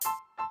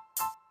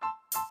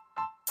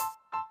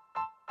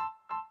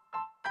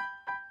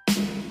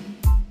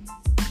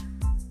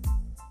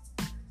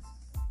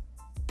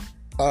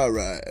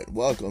Alright,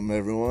 welcome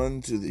everyone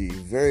to the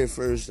very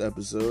first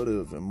episode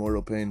of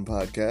Immortal Pain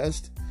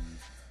Podcast.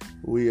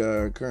 We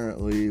are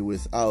currently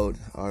without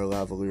our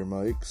lavalier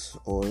mics,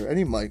 or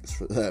any mics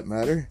for that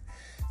matter.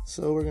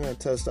 So we're going to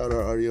test out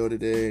our audio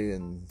today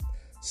and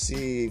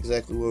see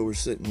exactly where we're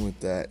sitting with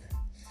that.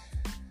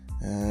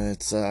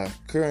 It's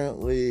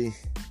currently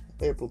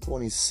April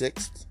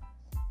 26th,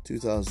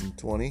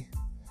 2020.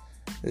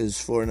 It is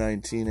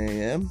 4:19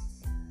 a.m.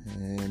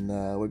 and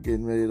we're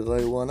getting ready to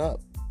light one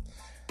up.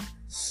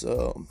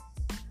 So,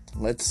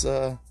 let's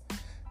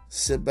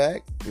sit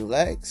back,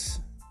 relax,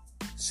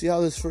 see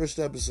how this first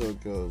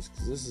episode goes,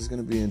 because this is going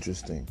to be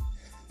interesting.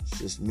 It's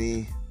just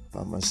me,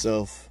 by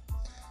myself.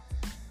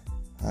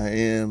 I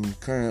am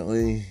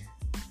currently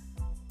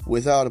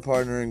without a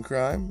partner in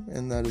crime,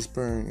 and that is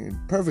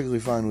perfectly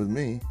fine with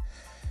me.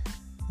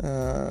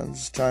 I'm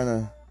just trying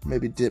to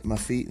maybe dip my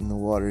feet in the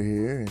water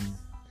here and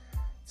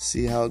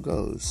see how it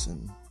goes,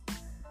 and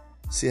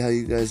see how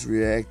you guys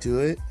react to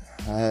it.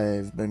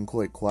 I've been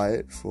quite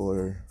quiet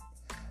for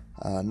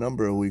a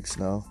number of weeks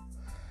now.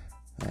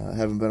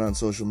 Haven't been on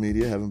social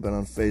media, haven't been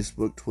on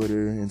Facebook,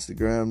 Twitter,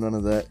 Instagram, none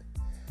of that.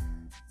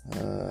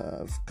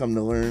 I've come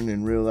to learn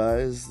and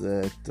realize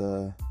that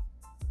the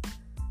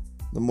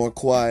more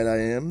quiet I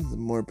am, the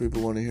more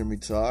people want to hear me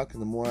talk,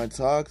 and the more I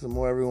talk, the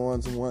more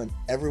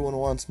everyone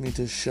wants me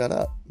to shut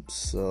up.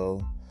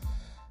 So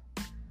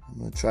I'm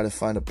going to try to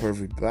find a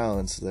perfect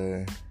balance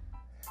there.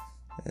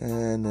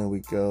 And there we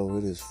go.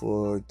 It is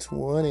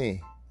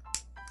 4:20.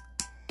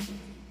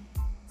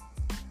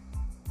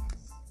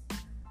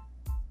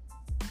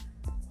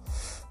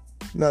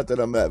 Not that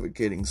I'm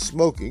advocating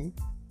smoking,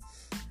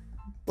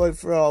 but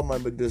for all my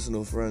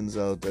medicinal friends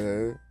out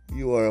there,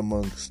 you are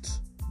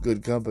amongst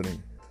good company.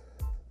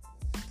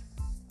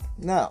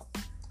 Now,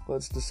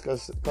 let's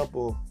discuss a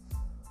couple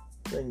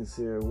things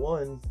here.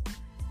 One,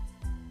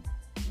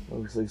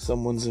 looks like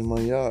someone's in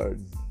my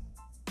yard.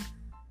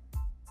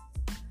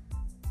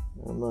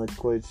 I'm not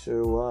quite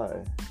sure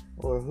why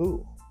or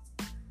who.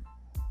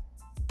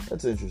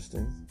 That's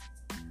interesting.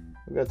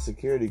 We got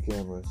security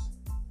cameras.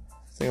 I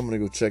think I'm going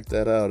to go check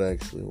that out,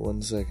 actually.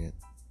 1 second.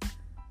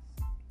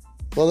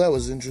 Well, that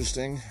was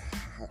interesting.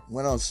 I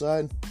went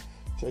outside,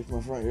 checked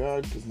my front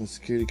yard because my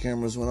security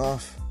cameras went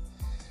off.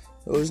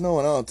 There was no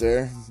one out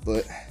there,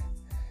 but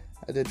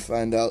I did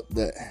find out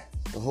that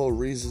the whole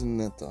reason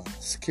that the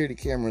security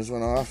cameras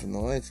went off and the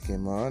lights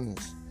came on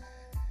is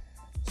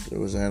there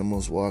was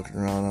animals walking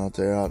around out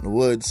there out in the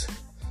woods.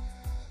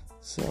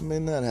 So, I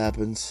mean, that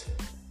happens.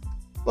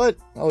 But,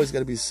 always got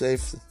to be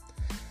safe.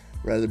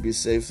 Rather be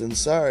safe than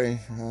sorry.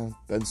 I've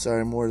been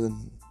sorry more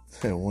than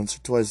once or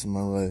twice in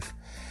my life.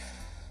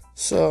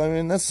 So, I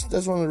mean, that's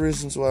one of the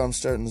reasons why I'm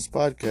starting this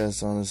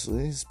podcast,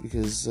 honestly. Is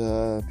because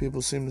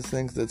people seem to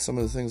think that some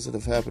of the things that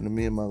have happened to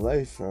me in my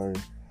life are,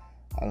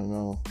 I don't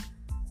know,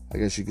 I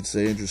guess you could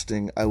say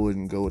interesting. I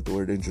wouldn't go with the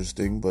word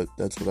interesting, but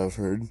that's what I've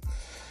heard.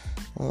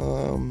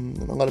 And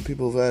a lot of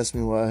people have asked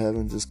me why I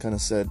haven't just kind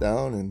of sat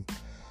down and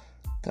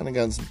kind of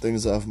gotten some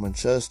things off my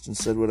chest and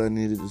said what I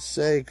needed to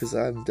say, because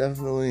I'm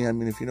definitely, I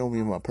mean, if you know me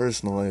in my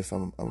personal life,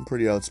 I'm a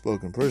pretty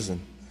outspoken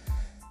person,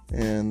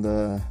 and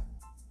I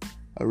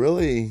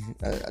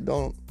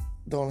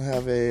don't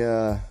have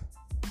a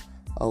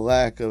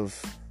lack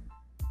of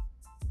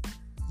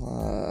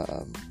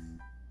I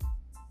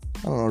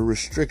don't know,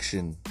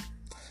 restriction.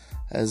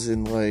 As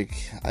in, like,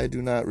 I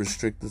do not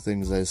restrict the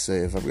things I say.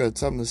 If I've got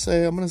something to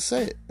say, I'm going to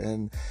say it.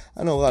 And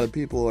I know a lot of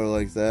people are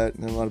like that,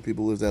 and a lot of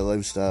people live that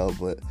lifestyle,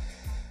 but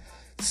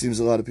it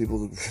seems a lot of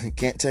people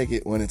can't take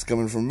it when it's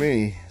coming from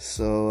me.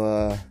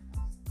 So,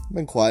 I've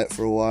been quiet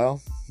for a while,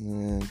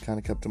 and kind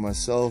of kept to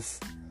myself.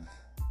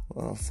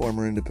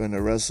 Former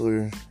independent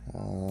wrestler.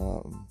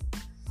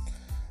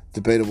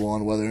 Debatable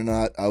on whether or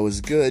not I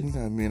was good.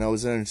 I mean, I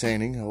was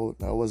entertaining.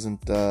 I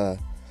wasn't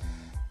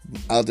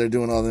out there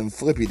doing all them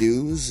flippy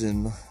doos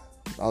and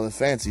all the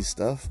fancy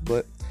stuff,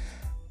 but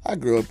I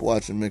grew up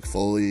watching Mick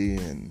Foley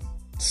and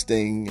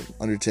Sting and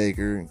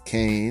Undertaker and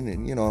Kane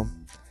and,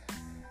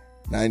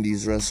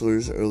 90s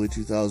wrestlers, early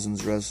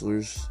 2000s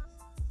wrestlers.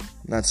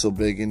 Not so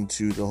big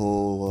into the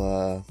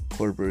whole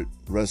corporate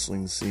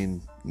wrestling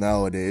scene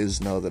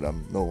nowadays, now that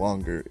I'm no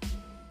longer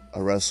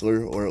a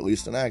wrestler, or at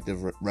least an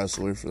active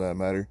wrestler for that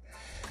matter.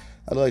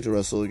 I'd like to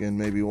wrestle again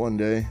maybe one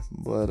day,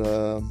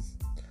 but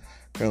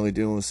currently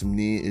dealing with some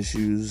knee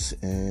issues,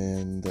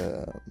 and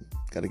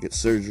got to get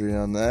surgery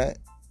on that,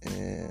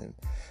 and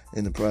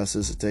in the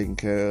process of taking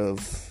care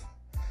of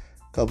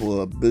a couple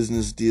of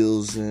business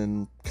deals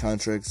and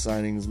contract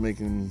signings,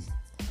 making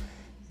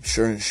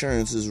sure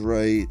insurance is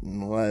right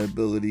and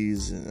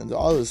liabilities and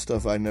all this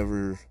stuff. I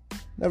never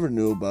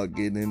knew about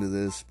getting into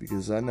this,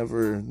 because I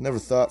never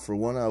thought for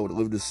one I would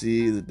live to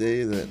see the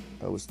day that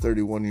I was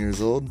 31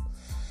 years old.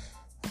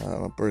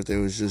 My birthday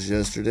was just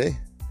yesterday.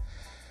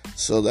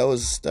 So that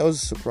was a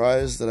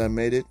surprise that I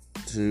made it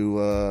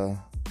to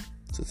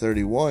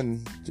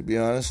 31. To be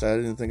honest, I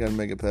didn't think I'd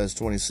make it past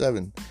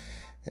 27.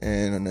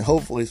 And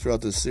hopefully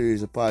throughout this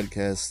series of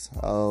podcasts,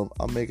 I'll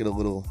make it a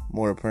little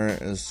more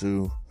apparent as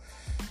to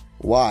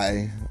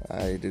why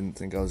I didn't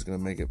think I was going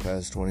to make it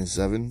past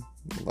 27.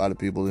 A lot of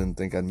people didn't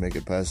think I'd make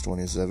it past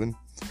 27.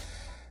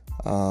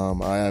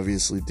 I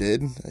obviously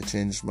did. I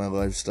changed my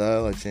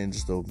lifestyle. I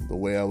changed the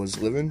way I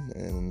was living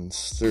and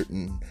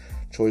certain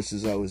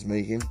choices I was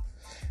making.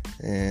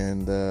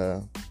 And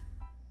I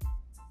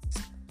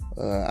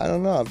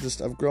don't know.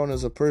 I've grown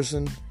as a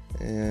person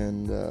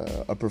and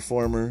a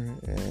performer.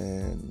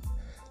 And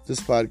this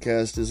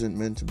podcast isn't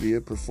meant to be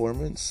a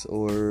performance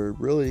or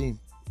really,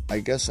 I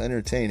guess,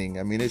 entertaining.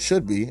 I mean, it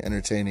should be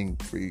entertaining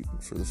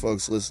for the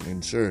folks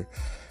listening, sure.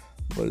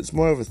 But it's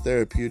more of a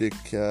therapeutic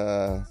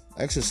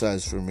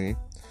exercise for me.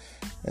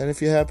 And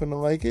if you happen to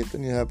like it,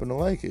 then you happen to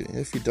like it.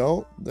 If you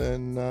don't,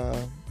 then,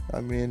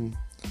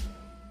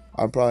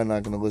 I'm probably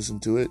not going to listen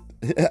to it.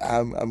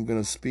 I'm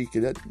going to speak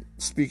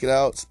it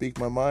out, speak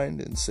my mind,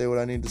 and say what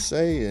I need to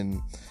say.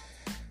 And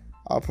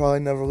I'll probably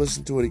never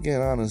listen to it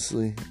again,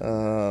 honestly.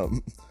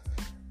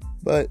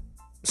 But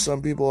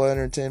some people are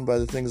entertained by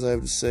the things I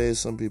have to say.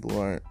 Some people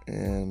aren't.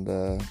 And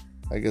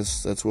I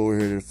guess that's what we're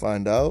here to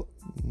find out.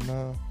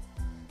 No.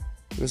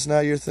 If it's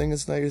not your thing,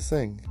 it's not your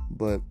thing.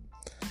 But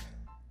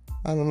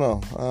I don't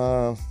know.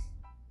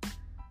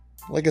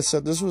 Like I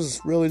said, this was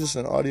really just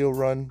an audio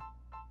run.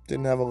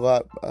 Didn't have a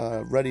lot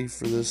ready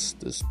for this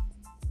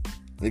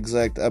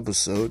exact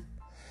episode.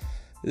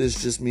 It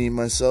is just me,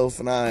 myself,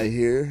 and I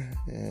here.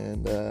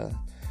 And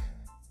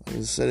like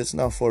I said, it's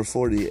now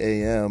 4:40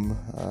 a.m.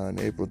 on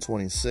April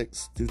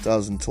 26,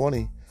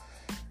 2020.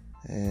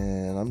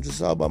 And I'm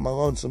just out by my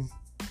lonesome,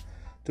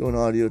 doing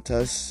audio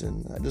tests,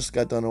 and I just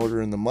got done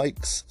ordering the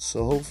mics,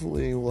 so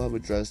hopefully we'll have a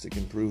drastic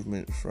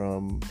improvement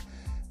from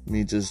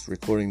me just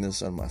recording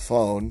this on my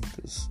phone,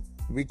 because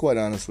to be quite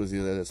honest with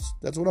you,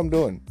 that's what I'm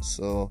doing.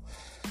 So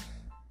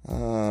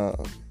I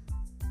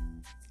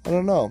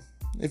don't know.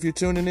 If you're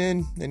tuning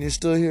in and you're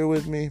still here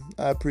with me,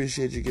 I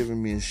appreciate you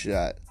giving me a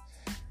shot.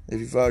 If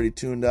you've already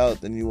tuned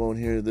out, then you won't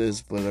hear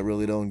this, but I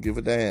really don't give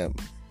a damn.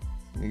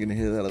 You're gonna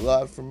hear that a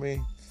lot from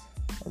me.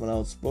 I'm an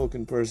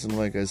outspoken person,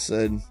 like I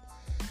said.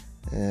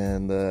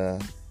 And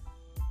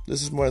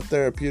this is more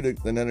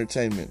therapeutic than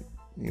entertainment.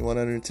 You want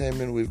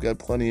entertainment? We've got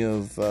plenty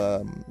of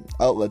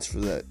outlets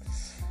for that.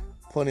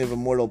 Plenty of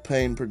Immortal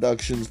Pain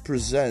Productions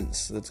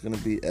presents. That's going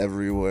to be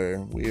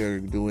everywhere. We are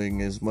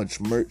doing as much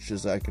merch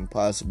as I can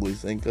possibly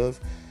think of.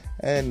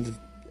 And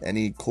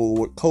any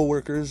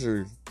co-workers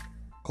or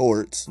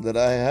cohorts that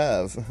I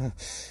have.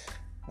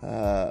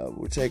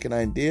 We're taking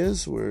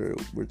ideas, we're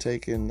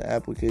taking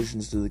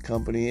applications to the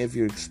company. If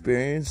you're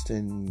experienced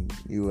and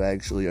you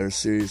actually are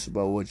serious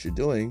about what you're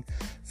doing,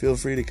 feel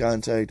free to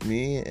contact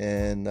me.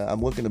 And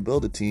I'm looking to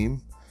build a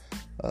team,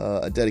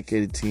 a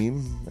dedicated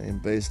team. I'm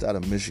based out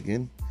of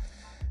Michigan.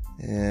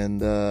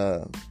 And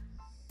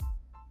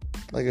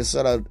like I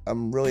said,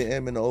 I'm really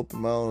aiming to open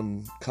my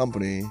own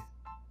company,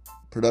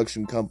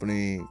 production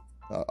company,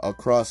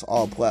 across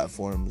all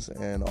platforms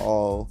and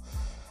all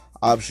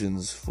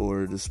options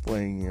for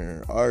displaying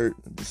your art,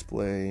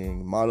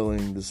 displaying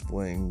modeling,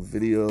 displaying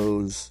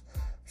videos,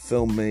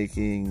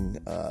 filmmaking,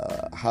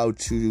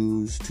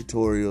 how-tos,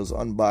 tutorials,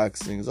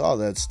 unboxings, all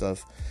that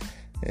stuff.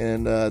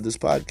 And this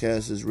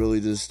podcast is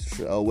really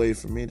just a way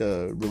for me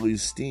to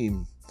release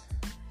steam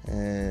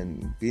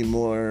and be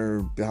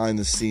more behind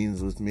the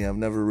scenes with me. I've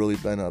never really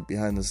been a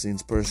behind the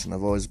scenes person.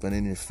 I've always been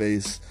in your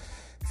face.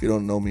 If you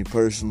don't know me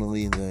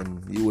personally,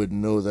 then you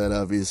wouldn't know that,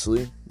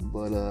 obviously.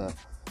 But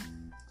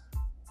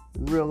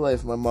in real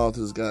life, my mouth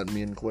has gotten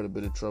me in quite a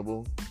bit of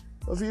trouble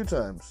a few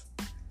times.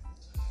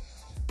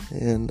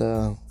 And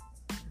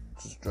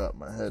just dropped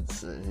my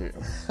headset here.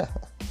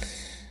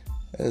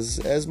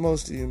 As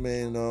most of you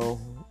may know,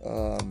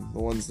 the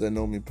ones that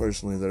know me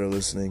personally that are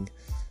listening,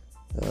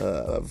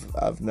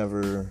 I've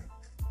never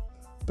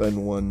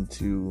been one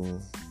to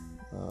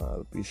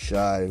be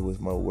shy with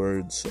my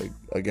words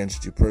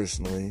against you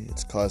personally.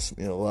 It's cost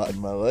me a lot in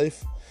my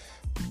life,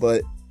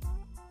 but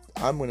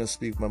I'm going to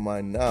speak my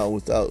mind now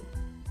without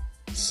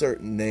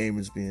certain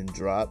names being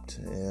dropped,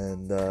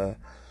 and I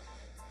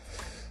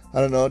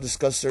don't know,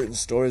 discuss certain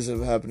stories that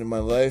have happened in my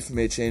life.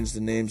 May change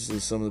the names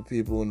of some of the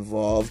people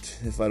involved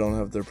if I don't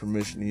have their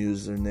permission to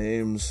use their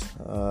names.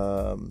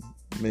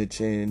 May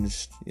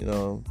change,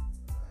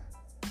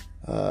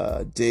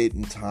 date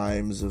and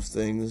times of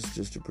things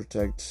just to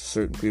protect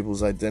certain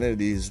people's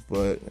identities,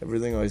 but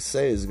everything I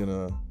say is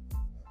gonna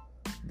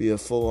be a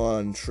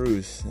full-on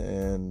truth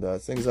and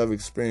things I've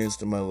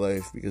experienced in my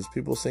life, because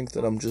people think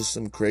that I'm just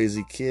some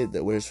crazy kid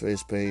that wears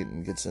face paint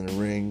and gets in a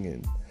ring.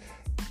 And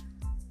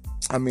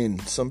I mean,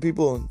 some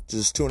people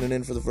just tuning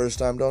in for the first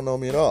time don't know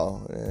me at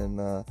all,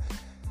 and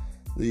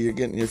you're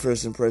getting your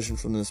first impression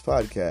from this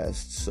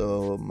podcast.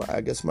 So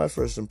I guess my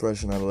first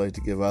impression I'd like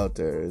to give out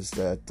there is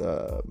that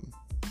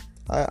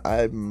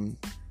I'm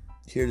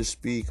here to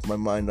speak my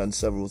mind on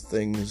several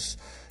things.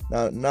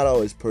 Not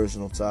always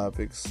personal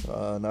topics,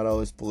 not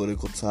always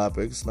political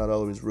topics, not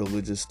always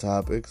religious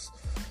topics.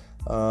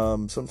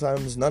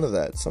 Sometimes none of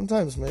that.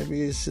 Sometimes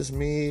maybe it's just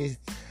me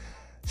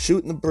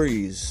shooting the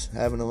breeze,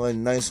 having a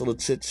nice little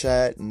chit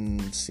chat,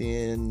 and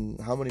seeing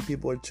how many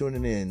people are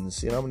tuning in,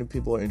 seeing how many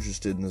people are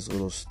interested in this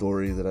little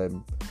story that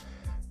I'm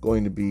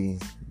going to be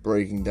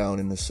breaking down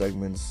into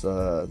segments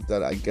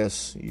that I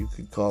guess you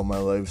could call my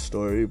life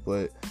story,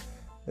 but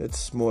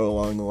it's more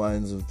along the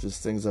lines of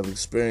just things I've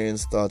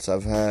experienced, thoughts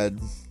I've had,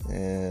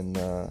 and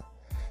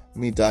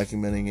me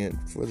documenting it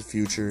for the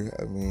future.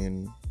 I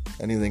mean,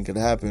 anything could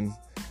happen.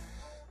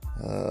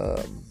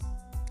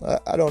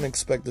 I don't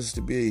expect this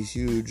to be a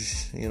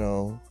huge,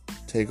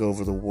 take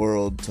over the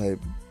world type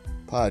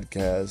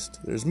podcast.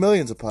 There's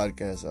millions of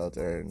podcasts out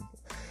there, and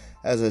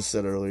as I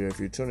said earlier, if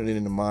you're tuning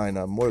into mine,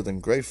 I'm more than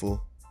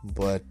grateful,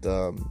 but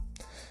I'm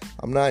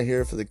not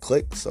here for the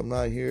clicks. I'm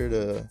not here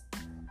to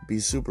be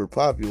super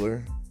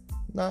popular,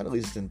 not at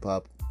least in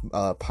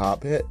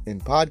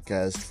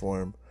podcast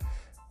form.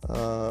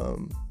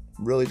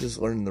 Really just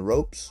learning the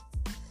ropes,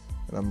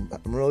 and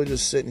I'm really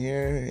just sitting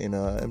here in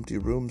an empty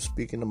room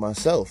speaking to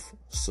myself.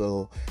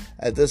 So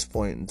at this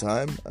point in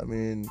time, I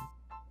mean,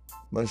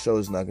 my show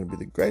is not going to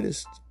be the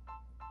greatest,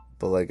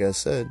 but like I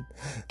said,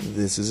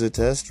 this is a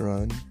test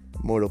run.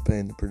 Immortal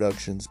Pain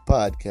Productions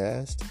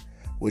podcast,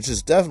 which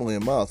is definitely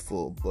a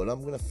mouthful, but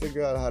I'm going to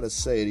figure out how to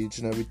say it each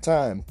and every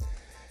time.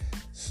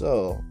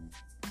 So,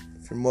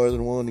 if you're more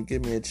than willing to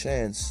give me a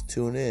chance,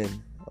 tune in.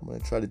 I'm going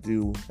to try to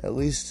do at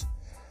least,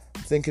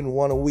 I'm thinking,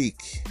 one a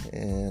week,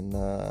 and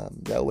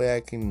that way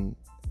I can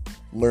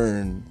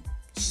learn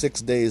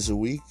 6 days a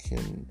week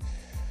and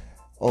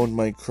own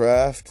my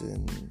craft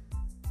and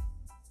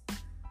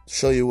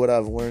show you what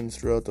I've learned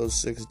throughout those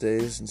 6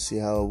 days and see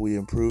how we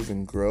improve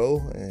and grow,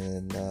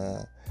 and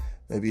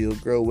maybe you'll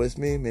grow with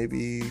me,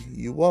 maybe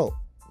you won't.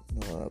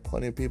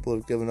 Plenty of people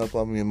have given up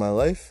on me in my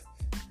life,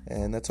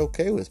 and that's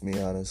okay with me,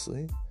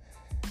 honestly.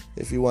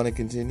 If you want to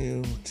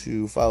continue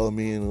to follow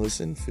me and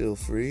listen, feel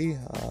free.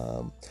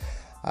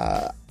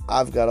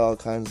 I've got all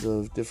kinds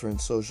of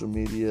different social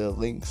media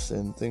links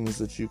and things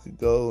that you could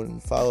go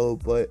and follow,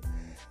 but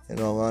in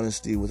all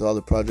honesty, with all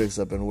the projects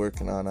I've been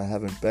working on, I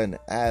haven't been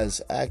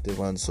as active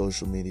on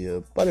social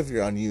media. But if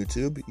you're on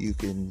YouTube, you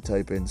can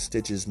type in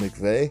Stitches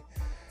McVeigh,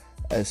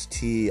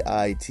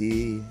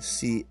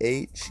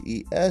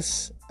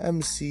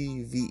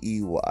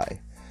 STITCHESMCVEY,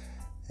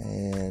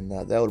 and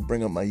that would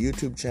bring up my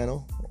YouTube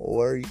channel.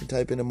 Or you can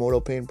type in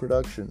Immortal Pain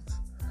Productions.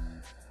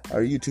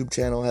 Our YouTube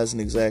channel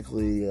hasn't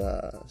exactly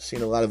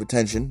seen a lot of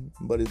attention,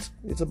 but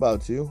it's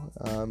about to.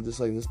 Just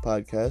like this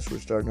podcast, we're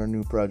starting our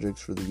new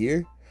projects for the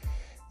year.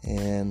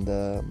 And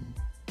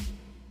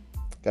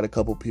got a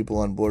couple people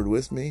on board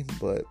with me,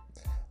 but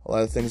a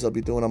lot of things I'll be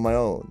doing on my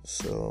own.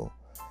 So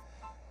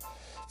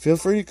feel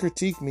free to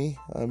critique me.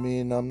 I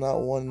mean, I'm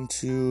not one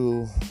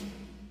to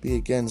be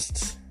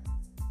against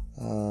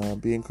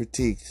being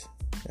critiqued.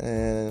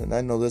 And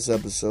I know this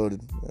episode,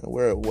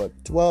 we're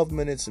at 12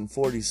 minutes and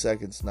 40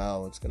 seconds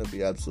now. It's going to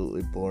be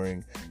absolutely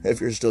boring.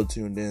 If you're still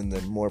tuned in,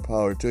 then more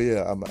power to you.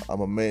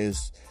 I'm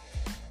amazed.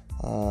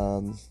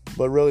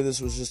 But really,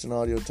 this was just an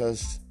audio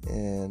test,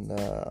 and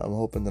I'm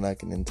hoping that I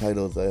can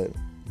entitle the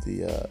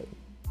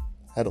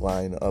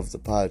headline of the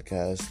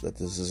podcast that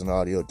this is an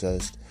audio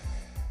test.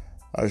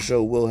 Our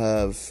show will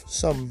have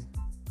some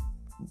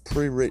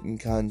pre-written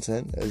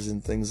content, as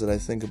in things that I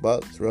think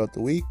about throughout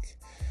the week,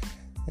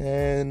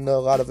 and a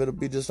lot of it will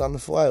be just on the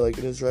fly, like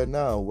it is right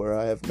now, where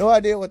I have no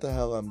idea what the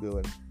hell I'm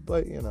doing.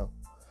 But,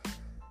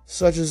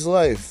 such is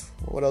life.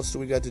 What else do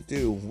we got to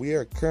do? We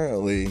are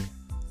currently,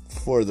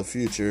 for the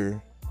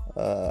future,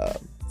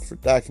 for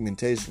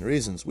documentation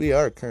reasons, we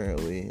are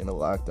currently in a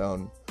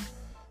lockdown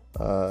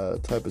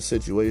type of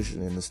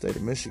situation in the state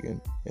of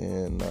Michigan,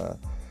 and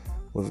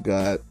we've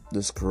got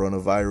this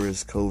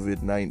coronavirus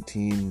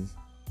COVID-19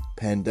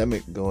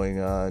 pandemic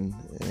going on,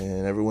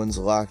 and everyone's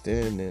locked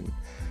in, and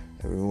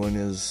everyone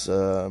is,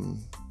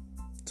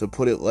 to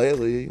put it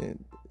lightly,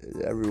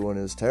 everyone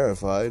is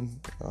terrified.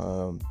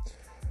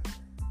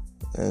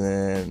 And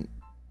then,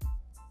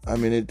 I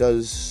mean, it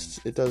does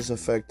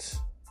affect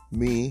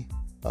me,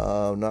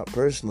 not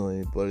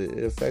personally, but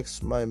it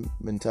affects my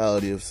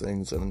mentality of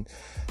things, and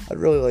I'd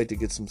really like to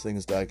get some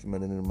things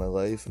documented in my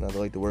life, and I'd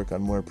like to work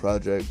on more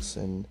projects.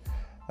 And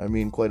I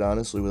mean, quite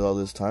honestly, with all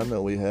this time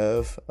that we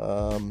have,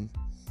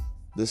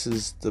 this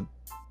is the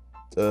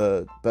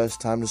best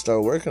time to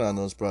start working on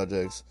those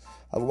projects.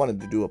 I've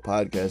wanted to do a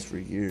podcast for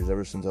years,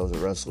 ever since I was a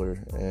wrestler,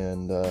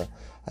 and I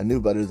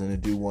knew better than to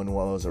do one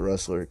while I was a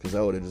wrestler, because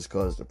that would have just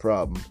caused a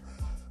problem.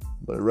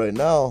 But right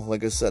now,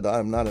 like I said,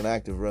 I'm not an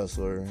active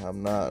wrestler.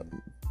 I'm not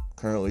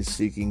currently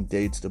seeking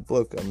dates to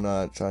book. I'm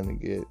not trying to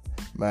get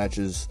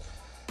matches.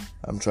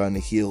 I'm trying to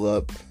heal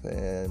up,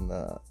 and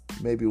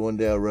maybe one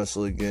day I'll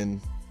wrestle again,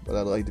 but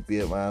I'd like to be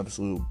at my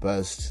absolute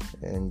best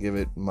and give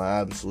it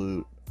my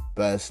absolute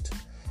best.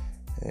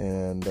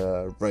 And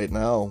right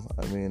now,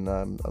 I mean,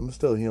 I'm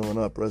still healing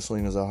up.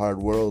 Wrestling is a hard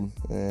world,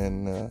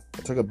 and I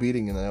took a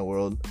beating in that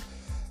world,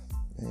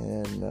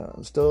 and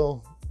I'm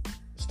still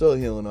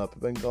healing up.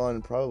 I've been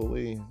gone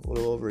probably a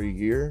little over a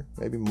year,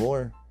 maybe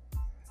more,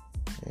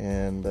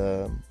 and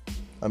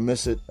I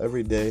miss it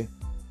every day.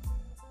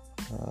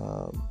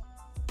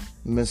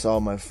 Miss all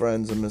my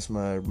friends. I miss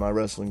my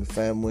wrestling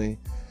family.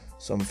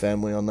 Some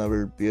family I'll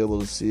never be able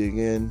to see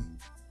again.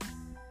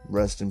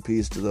 Rest in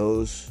peace to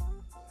those.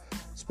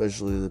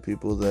 especially the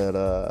people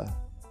that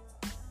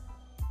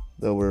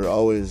were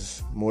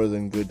always more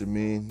than good to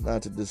me.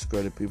 Not to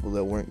discredit people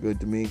that weren't good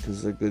to me,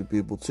 because they're good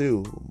people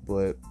too,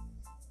 but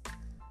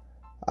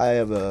I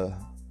have a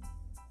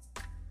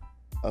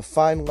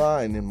fine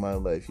line in my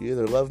life. You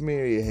either love me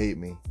or you hate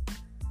me.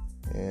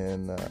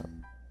 And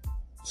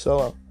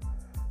so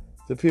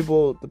the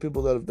people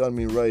that have done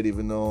me right,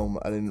 even though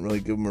I didn't really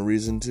give them a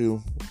reason to,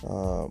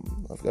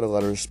 I've got a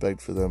lot of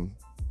respect for them.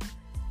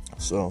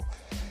 So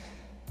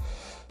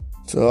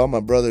to all my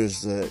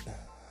brothers that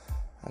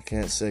I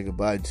can't say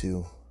goodbye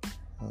to,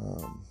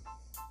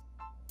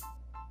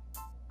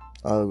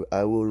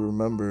 I will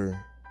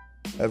remember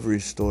every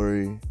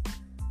story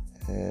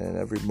and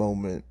every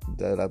moment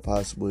that I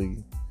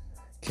possibly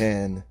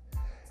can,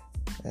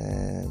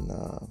 and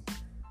I'm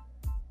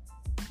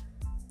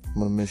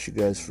gonna miss you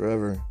guys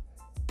forever.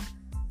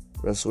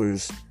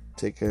 Wrestlers,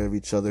 take care of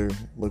each other,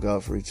 look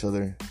out for each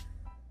other,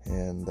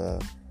 and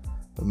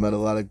I've met a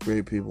lot of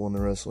great people in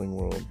the wrestling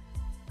world,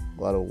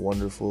 a lot of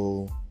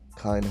wonderful,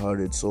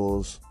 kind-hearted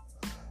souls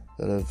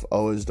that have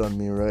always done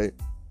me right,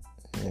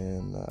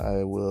 and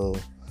I will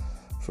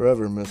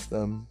forever miss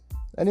them.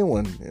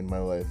 Anyone in my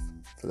life,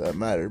 for that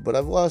matter. But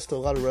I've lost a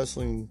lot of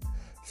wrestling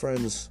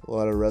friends, a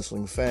lot of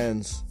wrestling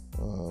fans,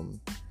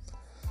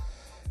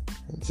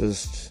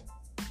 just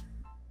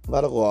a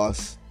lot of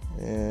loss.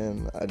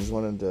 And I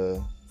want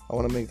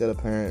to make that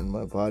apparent in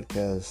my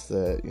podcast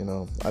that,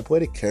 I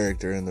played a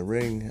character in the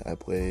ring. I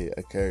play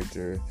a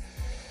character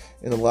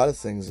in a lot of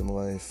things in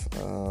life.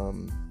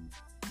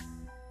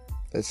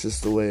 That's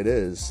just the way it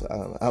is.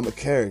 I'm a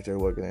character,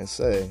 what can I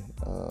say?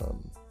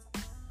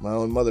 My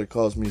own mother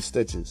calls me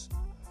Stitches.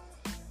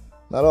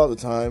 Not all the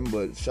time,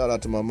 but shout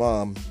out to my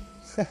mom.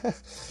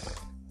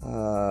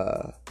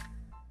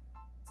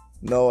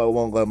 No, I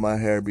won't let my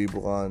hair be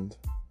blonde.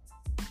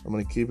 I'm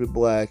going to keep it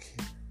black.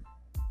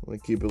 I'm going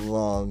to keep it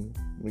long.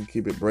 I'm going to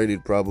keep it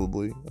braided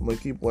probably. I'm going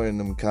to keep wearing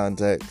them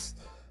contacts.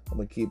 I'm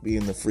going to keep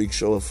being the freak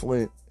show of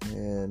Flint.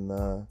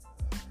 And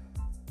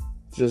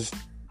just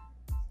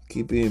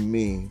keep being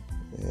me.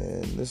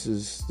 And this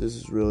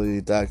is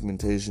really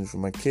documentation for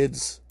my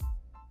kids,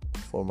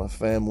 for my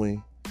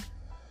family,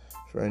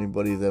 for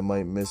anybody that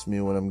might miss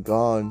me when I'm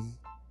gone.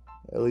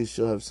 At least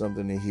you'll have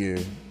something to hear.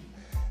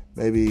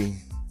 Maybe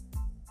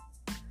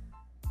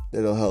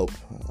it'll help.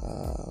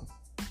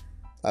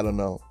 I don't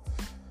know.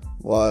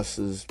 Loss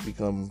has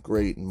become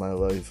great in my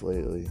life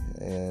lately,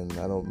 and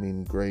I don't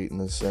mean great in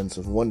the sense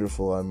of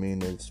wonderful. I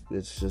mean it's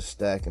just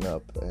stacking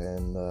up,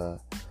 and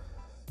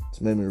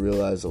it's made me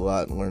realize a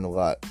lot and learn a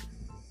lot.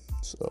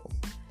 So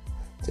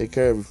take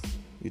care of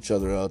each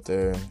other out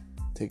there.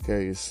 Take care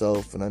of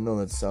yourself. And I know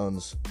that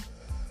sounds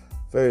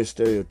very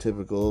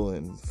stereotypical,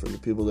 and for the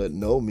people that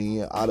know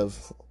me out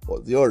of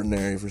the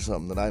ordinary for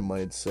something that I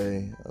might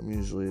say, I'm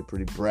usually a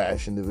pretty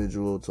brash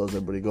individual, tells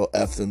everybody to go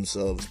F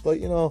themselves. But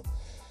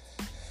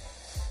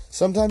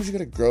sometimes you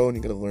gotta grow and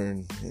you gotta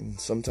learn, and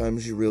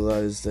sometimes you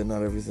realize that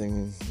not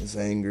everything is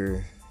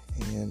anger,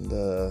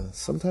 and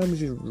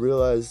sometimes you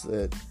realize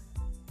that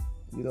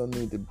you don't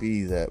need to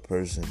be that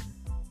person.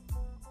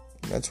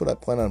 And that's what I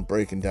plan on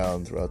breaking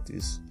down throughout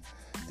these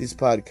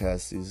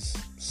podcasts, these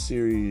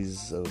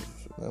series of,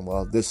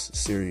 this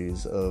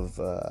series of,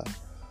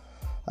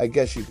 I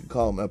guess you could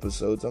call them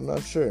episodes. I'm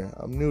not sure.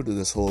 I'm new to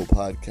this whole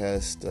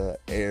podcast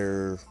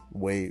air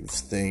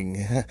waves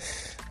thing.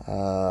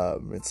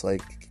 It's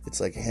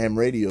like ham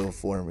radio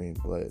for me,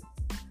 but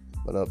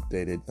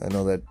updated. I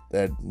know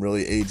that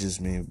really ages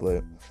me,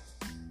 but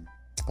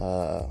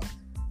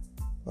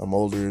I'm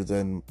older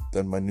than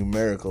my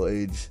numerical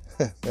age,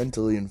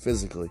 mentally and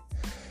physically.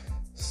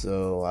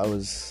 So I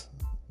was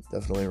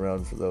definitely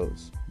around for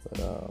those.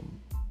 But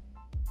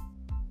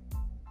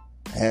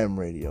ham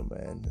radio,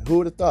 man. Who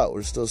would have thought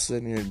we're still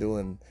sitting here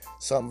doing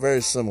something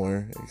very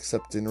similar,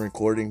 except in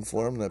recording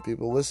form that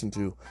people listen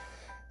to.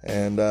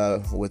 And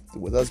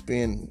with us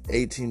being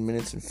 18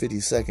 minutes and 50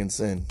 seconds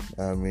in,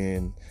 I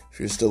mean, if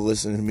you're still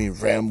listening to me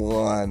ramble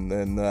on,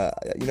 then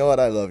you know what?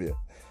 I love you.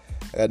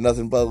 I got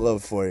nothing but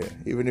love for you.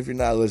 Even if you're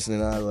not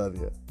listening, I love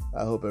you.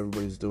 I hope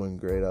everybody's doing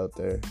great out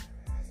there.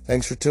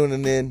 Thanks for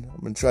tuning in.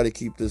 I'm going to try to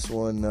keep this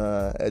one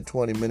at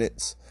 20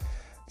 minutes.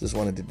 Just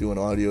wanted to do an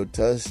audio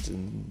test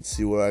and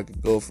see where I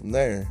could go from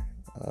there.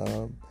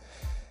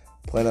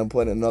 Plan on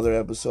putting another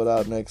episode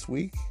out next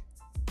week.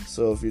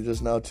 So if you're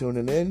just now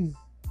tuning in,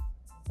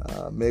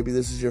 maybe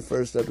this is your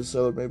first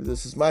episode. Maybe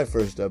this is my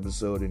first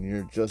episode and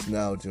you're just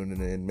now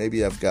tuning in.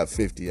 Maybe I've got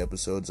 50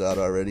 episodes out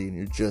already and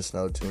you're just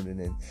now tuning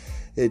in.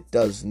 It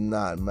does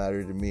not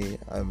matter to me.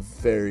 I'm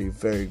very,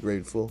 very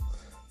grateful.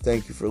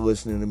 Thank you for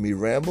listening to me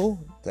ramble.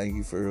 Thank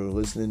you for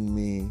listening to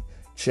me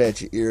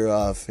chat your ear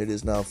off. It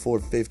is now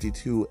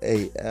 4:52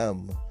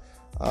 a.m.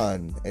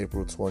 on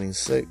April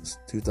 26,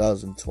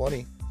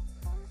 2020.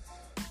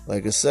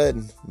 Like I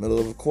said, middle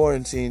of a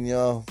quarantine,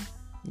 y'all.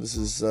 This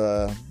is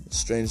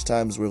strange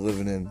times we're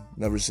living in.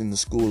 Never seen the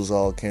schools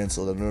all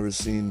canceled. I've never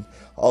seen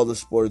all the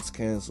sports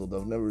canceled.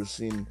 I've never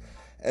seen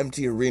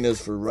empty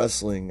arenas for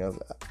wrestling. I've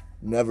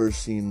never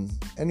seen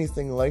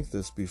anything like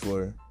this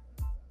before.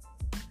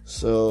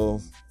 So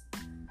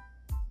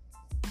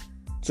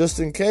just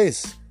in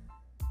case.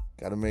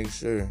 Gotta make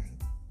sure.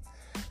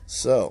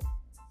 So,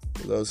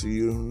 for those of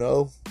you who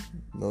know,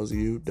 those of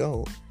you who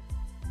don't,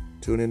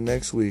 tune in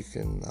next week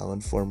and I'll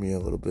inform you a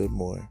little bit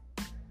more.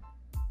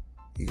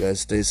 You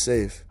guys stay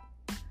safe.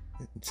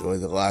 Enjoy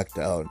the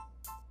lockdown.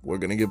 We're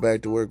going to get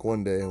back to work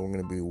one day and we're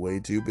going to be way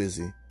too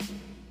busy.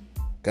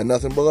 Got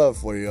nothing but love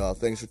for you all.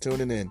 Thanks for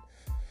tuning in.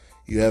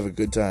 You have a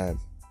good time.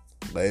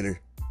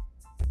 Later.